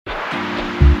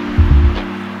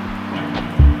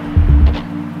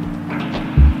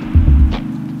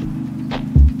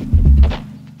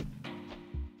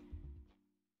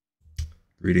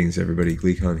Greetings, everybody.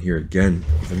 Gleekon here again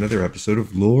with another episode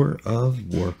of Lore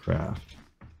of Warcraft.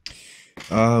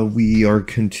 We are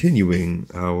continuing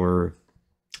our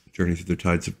Journey Through the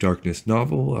Tides of Darkness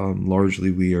novel.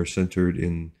 Largely, we are centered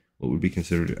in what would be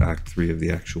considered Act 3 of the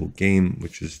actual game,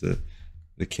 which is the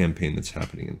campaign that's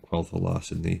happening in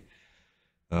Quel'Thalas in the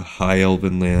High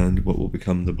Elven land, what will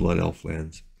become the Blood Elf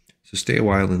lands. So stay a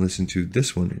while and listen to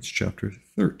this one. It's chapter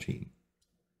 13.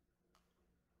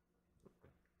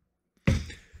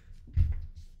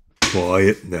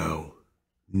 Quiet now.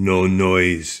 No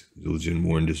noise, Zul'jin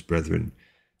warned his brethren.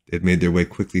 They had made their way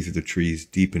quickly through the trees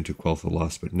deep into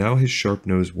Quel'Thalas, but now his sharp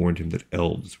nose warned him that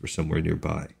elves were somewhere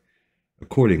nearby.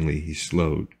 Accordingly, he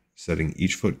slowed, setting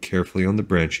each foot carefully on the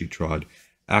branch he trod,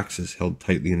 axes held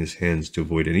tightly in his hands to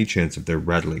avoid any chance of their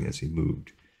rattling as he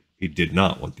moved. He did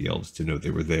not want the elves to know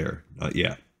they were there, not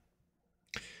yet.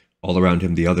 All around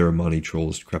him the other Amani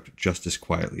trolls crept just as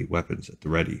quietly, weapons at the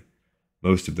ready.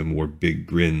 Most of them wore big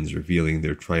grins, revealing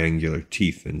their triangular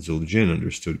teeth, and Zul'jin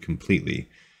understood completely.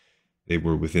 They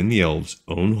were within the elves'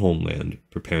 own homeland,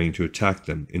 preparing to attack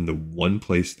them in the one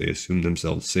place they assumed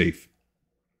themselves safe.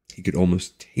 He could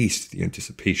almost taste the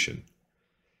anticipation.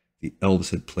 The elves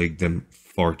had plagued them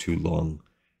far too long.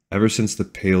 Ever since the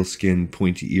pale-skinned,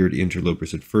 pointy-eared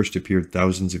interlopers had first appeared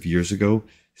thousands of years ago,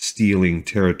 stealing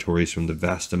territories from the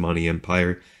vast Amani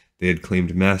Empire, they had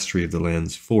claimed mastery of the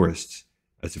land's forests,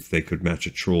 as if they could match a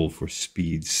troll for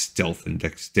speed, stealth, and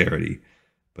dexterity.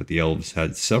 But the elves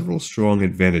had several strong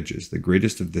advantages. The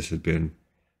greatest of this had been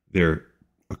their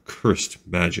accursed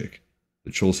magic.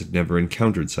 The trolls had never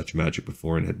encountered such magic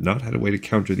before and had not had a way to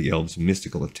counter the elves'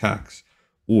 mystical attacks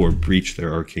or breach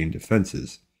their arcane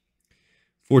defenses.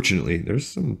 Fortunately, there's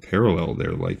some parallel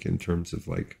there, in terms of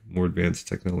more advanced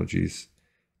technologies.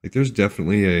 There's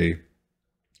definitely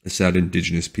a sad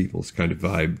indigenous peoples kind of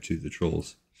vibe to the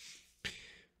trolls.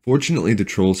 Fortunately, the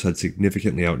trolls had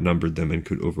significantly outnumbered them and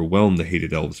could overwhelm the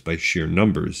hated elves by sheer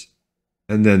numbers.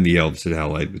 And then the elves had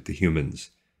allied with the humans.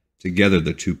 Together,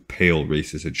 the two pale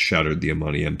races had shattered the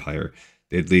Amani Empire.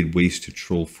 They had laid waste to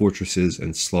troll fortresses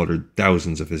and slaughtered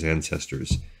thousands of his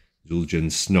ancestors.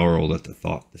 Zul'jin snarled at the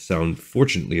thought, the sound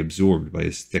fortunately absorbed by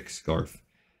his thick scarf.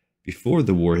 Before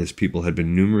the war, his people had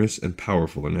been numerous and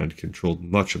powerful and had controlled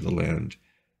much of the land.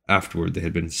 Afterward, they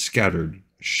had been scattered,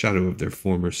 a shadow of their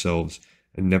former selves,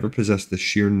 and never possessed the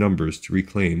sheer numbers to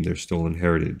reclaim their stolen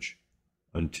heritage.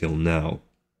 Until now.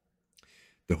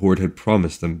 The Horde had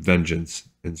promised them vengeance,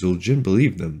 and Zul'jin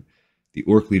believed them. The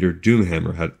orc leader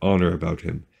Doomhammer had honor about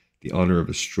him, the honor of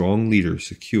a strong leader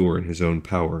secure in his own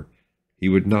power. He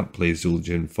would not play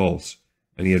Zul'jin false,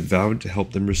 and he had vowed to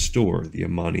help them restore the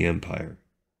Amani Empire.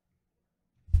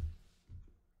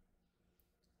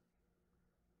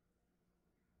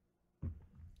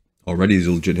 Already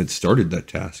Zul'jin had started that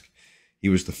task. He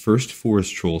was the first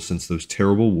forest troll since those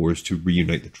terrible wars to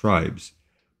reunite the tribes.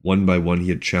 One by one he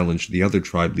had challenged the other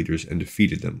tribe leaders and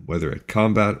defeated them, whether at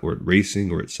combat or at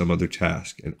racing or at some other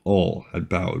task, and all had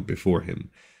bowed before him,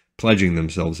 pledging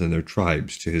themselves and their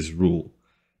tribes to his rule.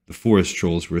 The forest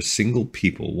trolls were a single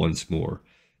people once more,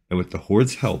 and with the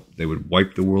Horde's help they would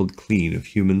wipe the world clean of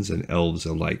humans and elves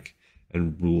alike,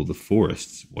 and rule the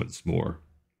forests once more.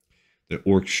 The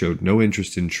orcs showed no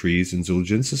interest in trees, and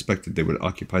Zul'jin suspected they would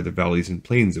occupy the valleys and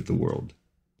plains of the world.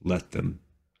 Let them.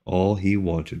 All he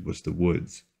wanted was the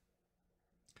woods.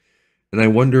 And I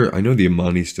wonder, I know the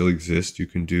Amani still exist. You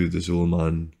can do the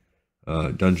Zul'Aman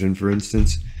dungeon, for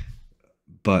instance.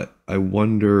 But I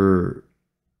wonder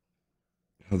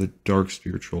how the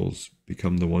Darkspear trolls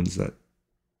become the ones that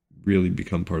really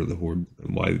become part of the Horde,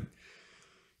 and why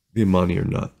the Amani are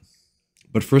not.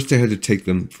 But first I had to take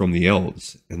them from the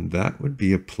elves, and that would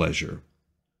be a pleasure.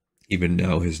 Even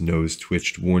now his nose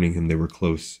twitched, warning him they were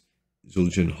close.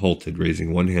 Zul'jin halted,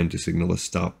 raising one hand to signal a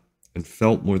stop, and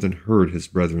felt more than heard his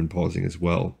brethren pausing as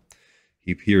well.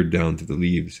 He peered down through the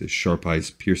leaves, his sharp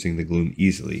eyes piercing the gloom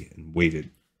easily, and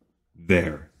waited.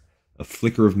 There. A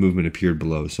flicker of movement appeared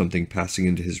below, something passing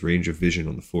into his range of vision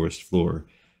on the forest floor.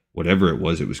 Whatever it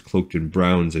was cloaked in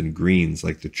browns and greens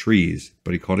like the trees,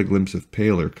 but he caught a glimpse of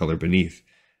paler color beneath,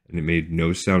 and it made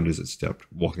no sound as it stepped,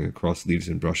 walking across leaves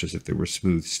and brush as if they were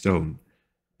smooth stone.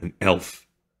 An elf!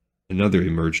 Another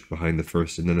emerged behind the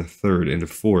first, and then a third, and a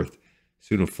fourth.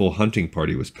 Soon a full hunting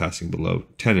party was passing below,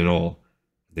 10 in all.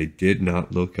 They did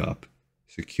not look up.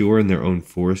 Secure in their own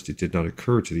forest, it did not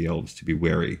occur to the elves to be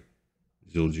wary.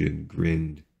 Zul'jin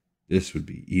grinned. This would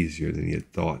be easier than he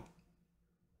had thought.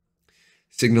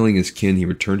 Signaling his kin, he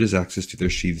returned his axes to their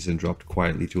sheaths and dropped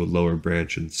quietly to a lower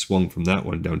branch and swung from that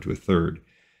one down to a third.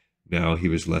 Now he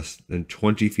was less than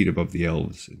 20 feet above the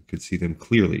elves and could see them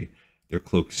clearly, their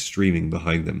cloaks streaming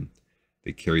behind them.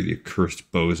 They carried the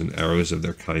accursed bows and arrows of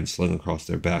their kind slung across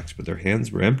their backs, but their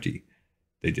hands were empty.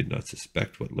 They did not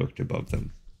suspect what lurked above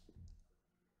them.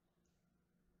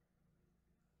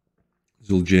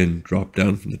 Zul'jin dropped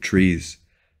down from the trees,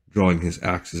 drawing his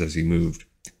axes as he moved.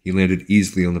 He landed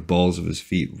easily on the balls of his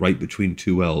feet right between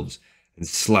two elves and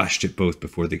slashed at both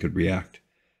before they could react.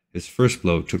 His first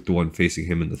blow took the one facing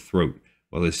him in the throat,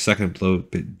 while his second blow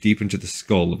bit deep into the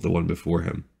skull of the one before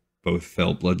him. Both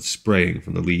fell, blood spraying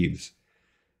from the leaves.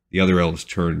 The other elves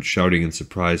turned, shouting in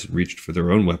surprise, and reached for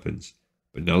their own weapons.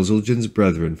 But now Zul'jin's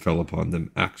brethren fell upon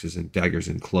them, axes and daggers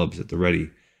and clubs at the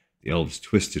ready. The elves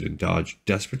twisted and dodged,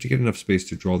 desperate to get enough space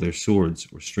to draw their swords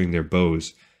or string their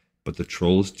bows, but the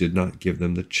trolls did not give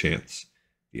them the chance.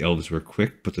 The elves were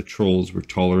quick, but the trolls were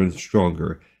taller and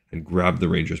stronger, and grabbed the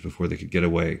rangers before they could get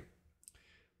away.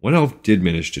 One elf did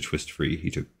manage to twist free. He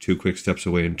took 2 quick steps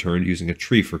away and turned, using a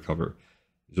tree for cover.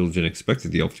 Zul'jin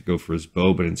expected the elf to go for his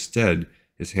bow, but instead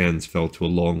his hands fell to a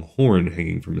long horn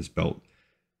hanging from his belt.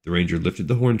 The ranger lifted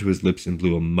the horn to his lips and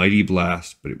blew a mighty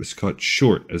blast, but it was cut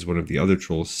short as one of the other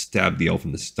trolls stabbed the elf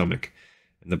in the stomach,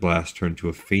 and the blast turned to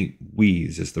a faint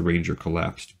wheeze as the ranger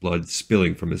collapsed, blood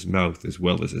spilling from his mouth as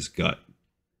well as his gut.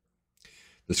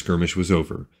 The skirmish was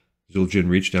over. Zul'jin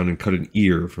reached down and cut an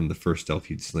ear from the first elf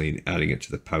he'd slain, adding it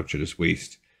to the pouch at his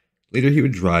waist. Later he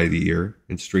would dry the ear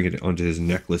and string it onto his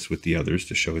necklace with the others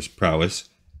to show his prowess,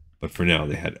 but for now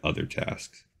they had other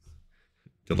tasks.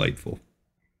 Delightful.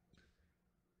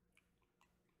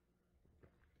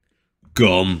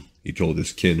 "Gum," he told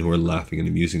his kin, who were laughing and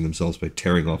amusing themselves by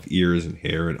tearing off ears and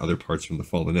hair and other parts from the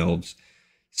fallen elves.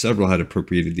 Several had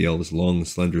appropriated the elves' long,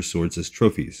 slender swords as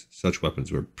trophies. Such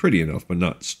weapons were pretty enough, but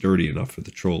not sturdy enough for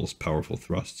the trolls' powerful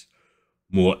thrusts.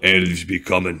 "More elves be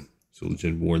coming,"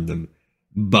 Zul'jin warned them.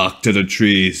 "Back to the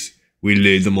trees. We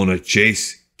laid them on a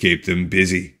chase. Keep them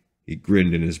busy." He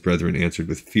grinned, and his brethren answered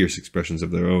with fierce expressions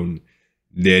of their own.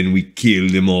 "Then we kill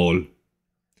them all."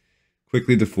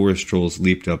 Quickly the forest trolls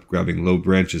leaped up, grabbing low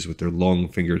branches with their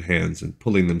long-fingered hands and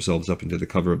pulling themselves up into the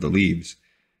cover of the leaves.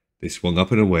 They swung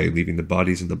up and away, leaving the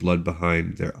bodies and the blood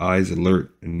behind, their eyes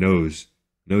alert and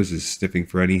noses sniffing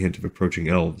for any hint of approaching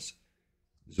elves.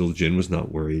 Zul'jin was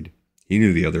not worried. He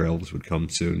knew the other elves would come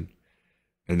soon,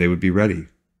 and they would be ready.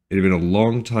 It had been a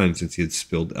long time since he had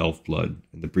spilled elf blood,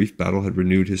 and the brief battle had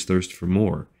renewed his thirst for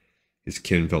more. His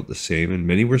kin felt the same, and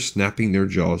many were snapping their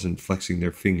jaws and flexing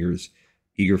their fingers,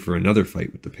 eager for another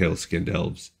fight with the pale-skinned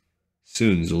elves.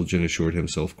 Soon, Zul'jin assured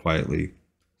himself quietly,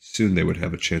 soon they would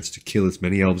have a chance to kill as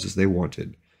many elves as they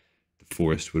wanted. The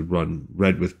forest would run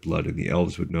red with blood, and the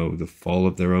elves would know the fall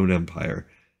of their own empire,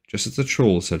 just as the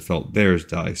trolls had felt theirs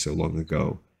die so long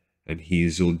ago. And he,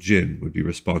 Zul'jin, would be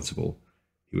responsible.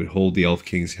 He would hold the Elf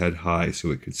King's head high so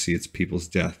it could see its people's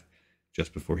death,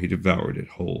 just before he devoured it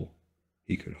whole.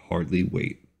 He could hardly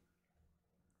wait.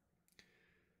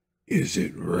 "Is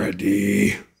it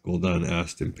ready?" Gul'dan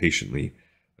asked impatiently.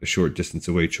 A short distance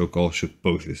away, Cho'Gall shook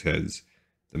both his heads.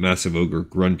 The massive ogre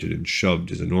grunted and shoved,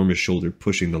 his enormous shoulder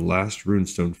pushing the last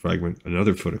runestone fragment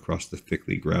another foot across the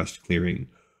thickly grassed clearing.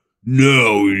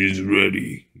 "Now it is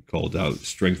ready," he called out,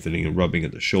 strengthening and rubbing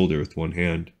at the shoulder with one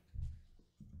hand.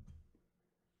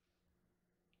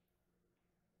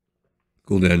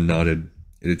 Gul'dan nodded.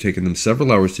 It had taken them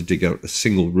several hours to dig out a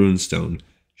single runestone,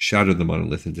 shatter the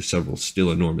monolith into several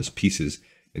still enormous pieces,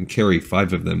 and carry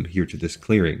 5 of them here to this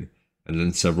clearing, and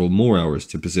then several more hours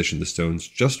to position the stones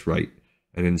just right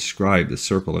and inscribe the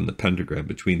circle and the pentagram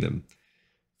between them.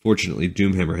 Fortunately,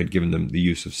 Doomhammer had given them the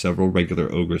use of several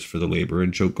regular ogres for the labor,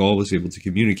 and Cho'Gall was able to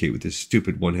communicate with his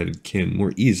stupid one-headed kin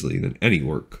more easily than any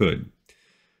orc could.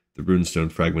 The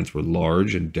runestone fragments were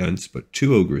large and dense, but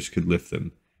 2 ogres could lift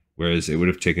them, whereas it would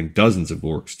have taken dozens of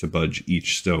orcs to budge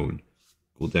each stone.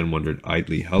 Gul'dan wondered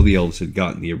idly how the elves had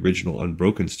gotten the original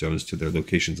unbroken stones to their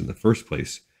locations in the first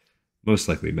place. Most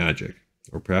likely magic,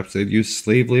 or perhaps they'd used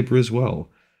slave labor as well.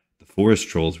 The forest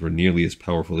trolls were nearly as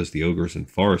powerful as the ogres and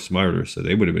far smarter, so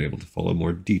they would have been able to follow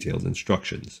more detailed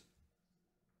instructions.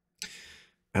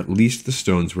 At least the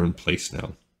stones were in place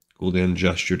now. Gul'dan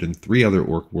gestured, and 3 other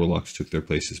orc warlocks took their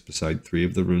places beside 3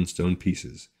 of the runestone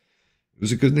pieces. It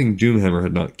was a good thing Doomhammer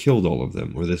had not killed all of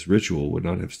them, or this ritual would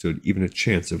not have stood even a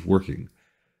chance of working.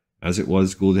 As it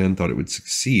was, Gul'dan thought it would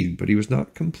succeed, but he was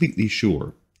not completely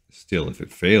sure. Still, if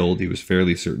it failed, he was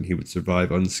fairly certain he would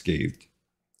survive unscathed.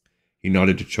 He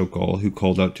nodded to Cho'Gall, who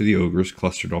called out to the ogres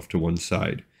clustered off to one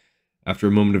side. After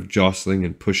a moment of jostling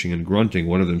and pushing and grunting,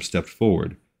 one of them stepped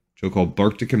forward. Cho'Gall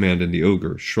barked a command, and the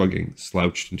ogre, shrugging,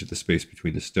 slouched into the space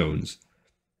between the stones.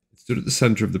 It stood at the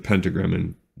center of the pentagram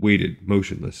and waited,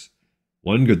 motionless.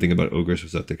 One good thing about ogres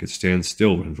was that they could stand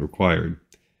still when required.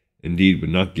 Indeed,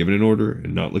 when not given an order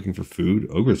and not looking for food,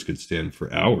 ogres could stand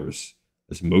for hours,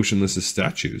 as motionless as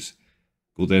statues.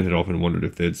 Gul'dan had often wondered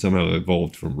if they had somehow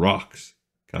evolved from rocks.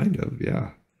 Kind of,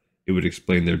 yeah. It would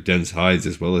explain their dense hides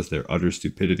as well as their utter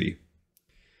stupidity.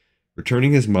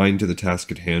 Returning his mind to the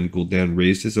task at hand, Gul'dan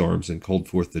raised his arms and called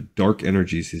forth the dark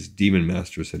energies his demon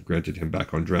masters had granted him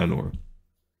back on Draenor.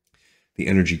 The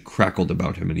energy crackled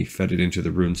about him, and he fed it into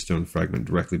the runestone fragment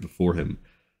directly before him.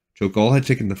 Chok'Gall had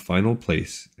taken the final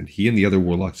place, and he and the other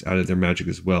warlocks added their magic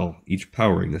as well, each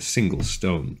powering a single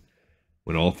stone.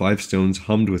 When all 5 stones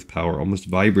hummed with power, almost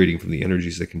vibrating from the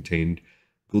energies they contained,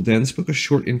 Gul'dan spoke a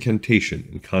short incantation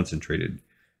and concentrated.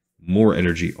 More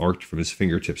energy arced from his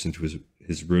fingertips into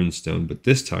his runestone, but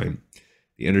this time,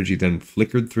 the energy then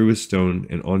flickered through his stone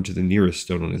and onto the nearest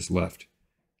stone on his left.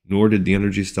 Nor did the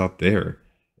energy stop there.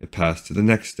 It passed to the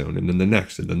next stone, and then the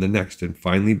next, and then the next, and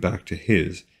finally back to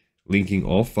his, linking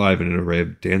all 5 in an array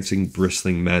of dancing,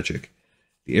 bristling magic.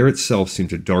 The air itself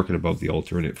seemed to darken above the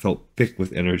altar, and it felt thick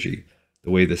with energy, the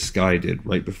way the sky did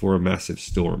right before a massive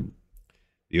storm.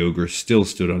 The ogre still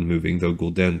stood unmoving, though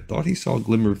Gul'dan thought he saw a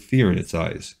glimmer of fear in its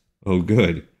eyes. Oh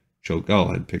good,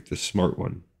 Chok'Gall had picked the smart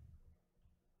one.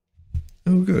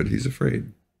 Oh good, he's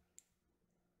afraid.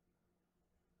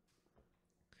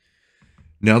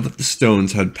 Now that the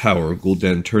stones had power,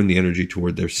 Gul'dan turned the energy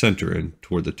toward their center and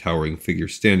toward the towering figure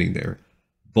standing there.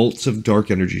 Bolts of dark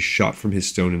energy shot from his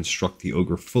stone and struck the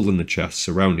ogre full in the chest,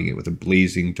 surrounding it with a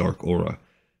blazing dark aura.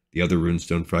 The other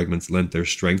runestone fragments lent their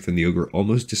strength, and the ogre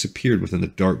almost disappeared within the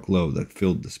dark glow that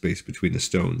filled the space between the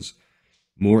stones.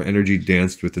 More energy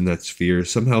danced within that sphere,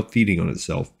 somehow feeding on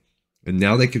itself, and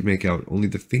now they could make out only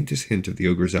the faintest hint of the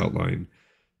ogre's outline.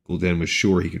 Gul'dan was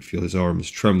sure he could feel his arms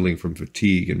trembling from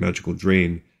fatigue and magical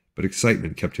drain, but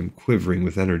excitement kept him quivering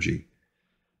with energy.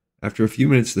 After a few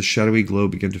minutes, the shadowy glow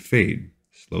began to fade.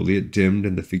 Slowly it dimmed,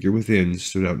 and the figure within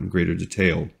stood out in greater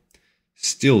detail.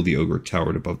 Still the ogre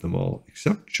towered above them all,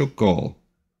 except Chok'Gall.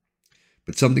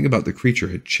 But something about the creature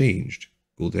had changed.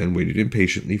 Gul'dan waited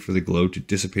impatiently for the glow to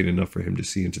dissipate enough for him to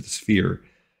see into the sphere.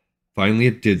 Finally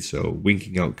it did so,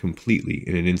 winking out completely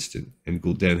in an instant, and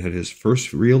Gul'dan had his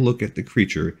first real look at the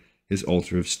creature his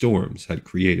Altar of Storms had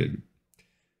created.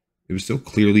 It was still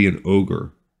clearly an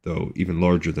ogre, though even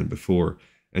larger than before,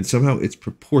 and somehow its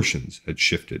proportions had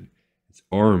shifted. Its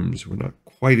arms were not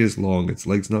quite as long, its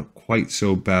legs not quite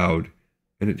so bowed,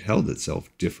 and it held itself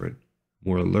different,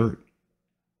 more alert.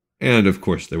 And, of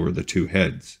course, there were the 2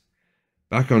 heads.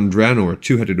 Back on Draenor,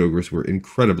 2-headed ogres were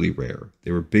incredibly rare.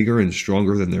 They were bigger and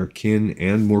stronger than their kin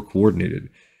and more coordinated.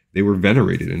 They were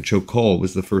venerated, and Chok'Gall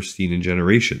was the first seen in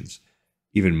generations.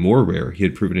 Even more rare, he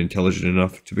had proven intelligent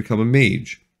enough to become a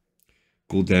mage.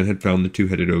 Gul'dan had found the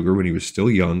 2-headed ogre when he was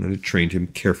still young and had trained him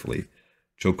carefully.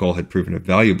 Chok'Gall had proven a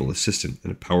valuable assistant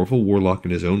and a powerful warlock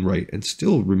in his own right, and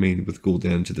still remained with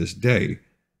Gul'dan to this day.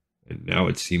 And now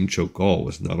it seemed Chok'Gall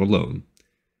was not alone.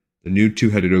 The new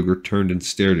 2-headed ogre turned and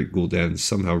stared at Gul'dan,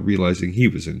 somehow realizing he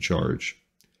was in charge.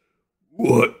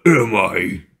 "What am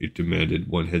I?" it demanded,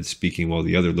 one head speaking while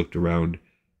the other looked around.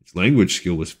 Its language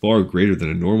skill was far greater than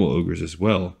a normal ogre's as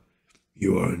well.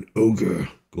 "You are an ogre,"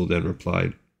 Gul'dan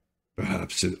replied.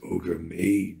 "Perhaps an ogre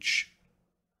mage."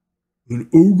 "An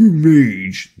ogre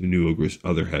mage?" the new ogre's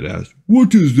other head asked. "What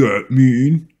does that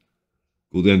mean?"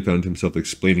 Gul'dan found himself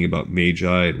explaining about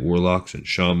magi and warlocks and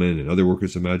shaman and other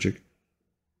workers of magic.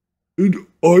 "And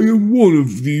I am one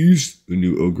of these?" the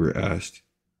new ogre asked.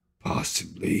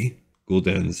 "Possibly."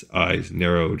 Gul'dan's eyes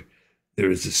narrowed. "There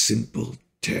is a simple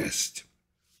test."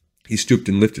 He stooped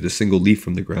and lifted a single leaf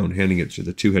from the ground, handing it to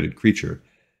the 2-headed creature.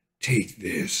 "Take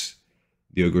this."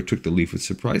 The ogre took the leaf with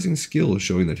surprising skill,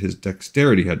 showing that his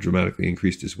dexterity had dramatically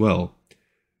increased as well.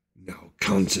 "Now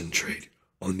concentrate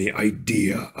on the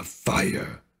idea of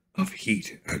fire, of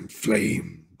heat and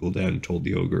flame," Gul'dan told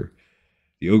the ogre.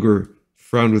 The ogre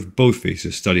frowned with both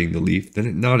faces, studying the leaf. Then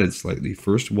it nodded slightly,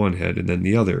 first one head and then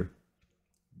the other.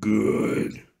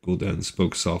 "Good," Gul'dan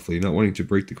spoke softly, not wanting to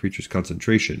break the creature's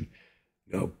concentration.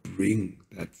 "Now bring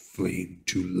that flame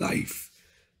to life.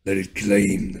 Let it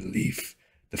claim the leaf,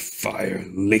 the fire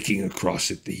licking across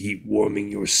it, the heat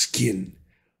warming your skin,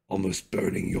 almost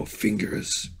burning your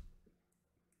fingers."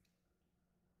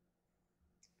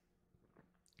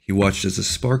 He watched as a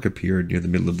spark appeared near the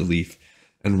middle of the leaf,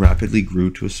 and rapidly grew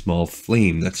to a small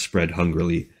flame that spread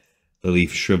hungrily. The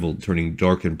leaf shriveled, turning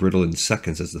dark and brittle in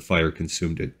seconds as the fire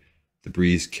consumed it. The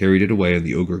breeze carried it away, and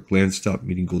the ogre glanced up,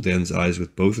 meeting Gul'dan's eyes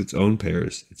with both its own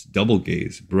pairs, its double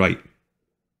gaze bright.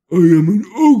 "I am an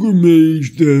ogre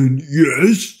mage, then,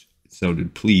 yes?" It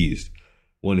sounded pleased.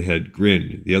 One head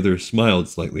grinned, the other smiled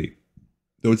slightly,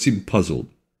 though it seemed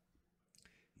puzzled.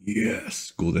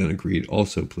 "Yes," Gul'dan agreed,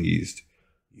 also pleased.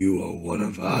 You are one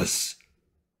of us.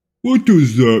 What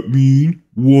does that mean,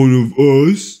 one of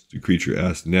us? The creature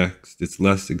asked next, its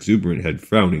less exuberant head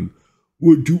frowning.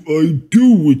 What do I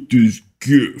do with this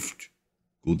gift?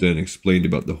 Gul'dan explained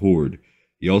about the Horde.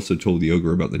 He also told the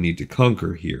ogre about the need to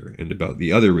conquer here, and about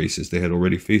the other races they had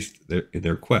already faced in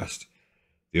their quest.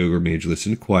 The ogre mage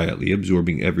listened quietly,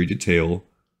 absorbing every detail.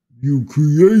 You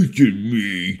created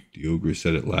me, the ogre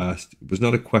said at last. It was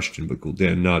not a question, but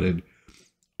Gul'dan nodded.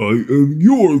 I am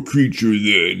your creature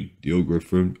then, the ogre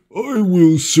affirmed. I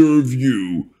will serve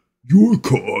you. Your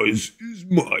cause is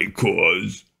my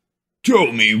cause.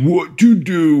 Tell me what to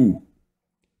do.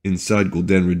 Inside,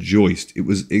 Gul'dan rejoiced. It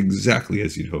was exactly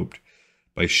as he'd hoped.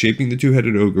 By shaping the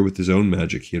two-headed ogre with his own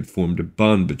magic, he had formed a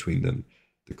bond between them.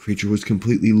 The creature was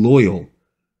completely loyal.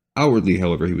 Outwardly,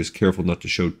 however, he was careful not to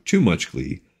show too much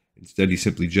glee. Instead, he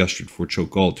simply gestured for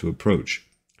Cho'Gall to approach.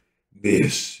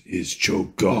 This is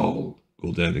Cho'Gall,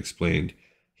 Gul'dan explained.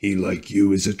 He, like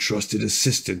you, is a trusted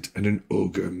assistant and an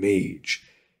ogre mage.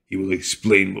 He will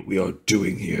explain what we are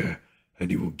doing here, and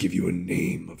he will give you a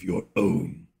name of your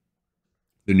own.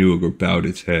 The new ogre bowed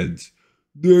its head.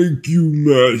 Thank you,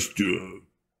 master,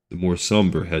 the more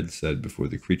somber head said before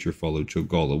the creature followed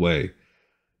Cho'Gall away.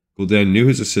 Gul'dan knew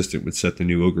his assistant would set the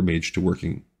new ogre mage to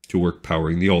work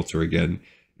powering the altar again,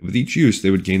 and with each use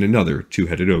they would gain another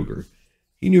two-headed ogre.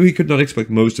 He knew he could not expect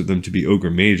most of them to be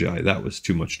ogre magi, that was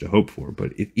too much to hope for,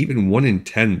 but if even 1 in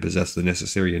 10 possessed the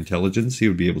necessary intelligence, he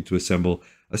would be able to assemble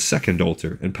a second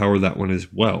altar and power that one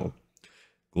as well.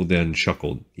 Gul'dan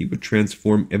chuckled. He would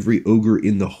transform every ogre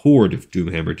in the Horde if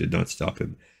Doomhammer did not stop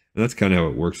him, and that's kind of how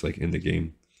it works like in the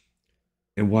game.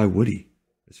 And why would he?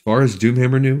 As far as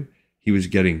Doomhammer knew, he was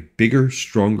getting bigger,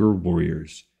 stronger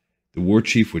warriors. The war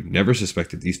chief would never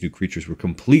suspect that these new creatures were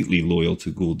completely loyal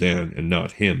to Gul'dan and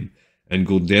not him, and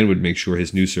Gul'dan would make sure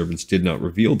his new servants did not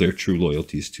reveal their true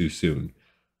loyalties too soon.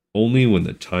 Only when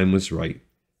the time was right.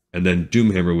 And then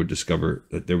Doomhammer would discover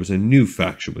that there was a new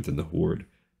faction within the Horde,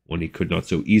 one he could not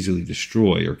so easily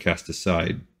destroy or cast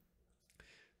aside.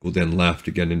 Gul'dan laughed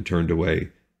again and turned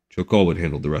away. Cho'Gall would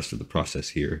handle the rest of the process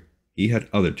here. He had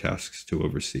other tasks to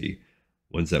oversee,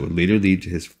 ones that would later lead to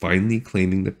his finally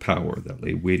claiming the power that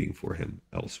lay waiting for him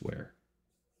elsewhere.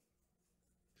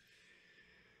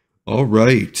 All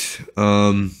right.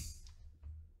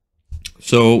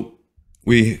 So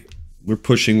we're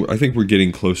pushing. I think we're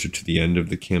getting closer to the end of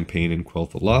the campaign in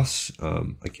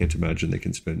Quel'Thalas. I can't imagine they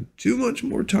can spend too much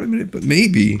more time in it, but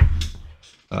maybe.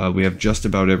 We have just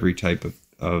about every type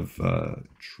of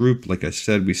troop. Like I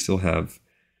said, we still have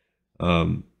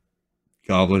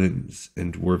goblins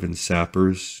and dwarven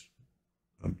sappers,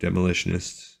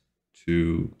 demolitionists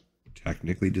to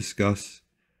technically discuss.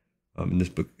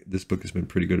 This book has been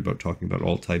pretty good about talking about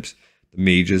all types. The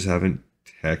mages haven't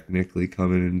technically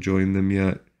come in and joined them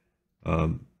yet.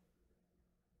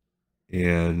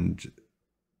 And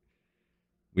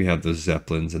we have the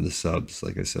Zeppelins and the subs,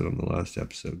 like I said on the last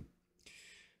episode.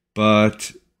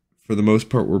 But for the most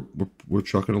part, we're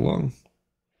trucking along.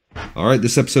 All right,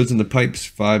 this episode's in the pipes,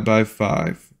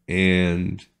 5x5,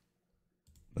 and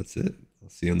that's it. I'll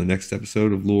see you on the next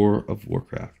episode of Lore of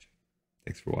Warcraft.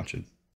 Thanks for watching.